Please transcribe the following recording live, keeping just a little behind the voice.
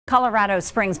Colorado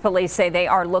Springs police say they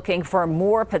are looking for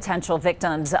more potential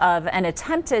victims of an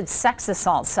attempted sex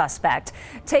assault suspect.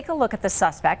 Take a look at the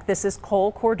suspect. This is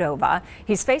Cordova.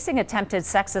 He's facing attempted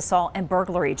sex assault and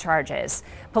burglary charges.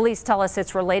 Police tell us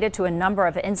it's related to a number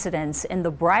of incidents in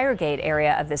the Briargate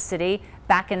area of the city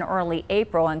back in early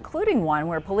April, including one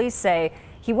where police say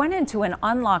he went into an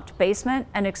unlocked basement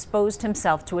and exposed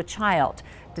himself to a child.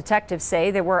 Detectives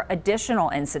say there were additional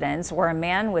incidents where a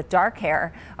man with dark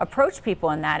hair approached people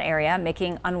in that area,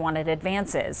 making unwanted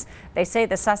advances. They say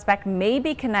the suspect may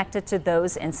be connected to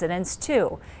those incidents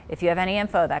too. If you have any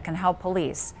info that can help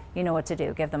police, you know what to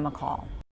do. Give them a call.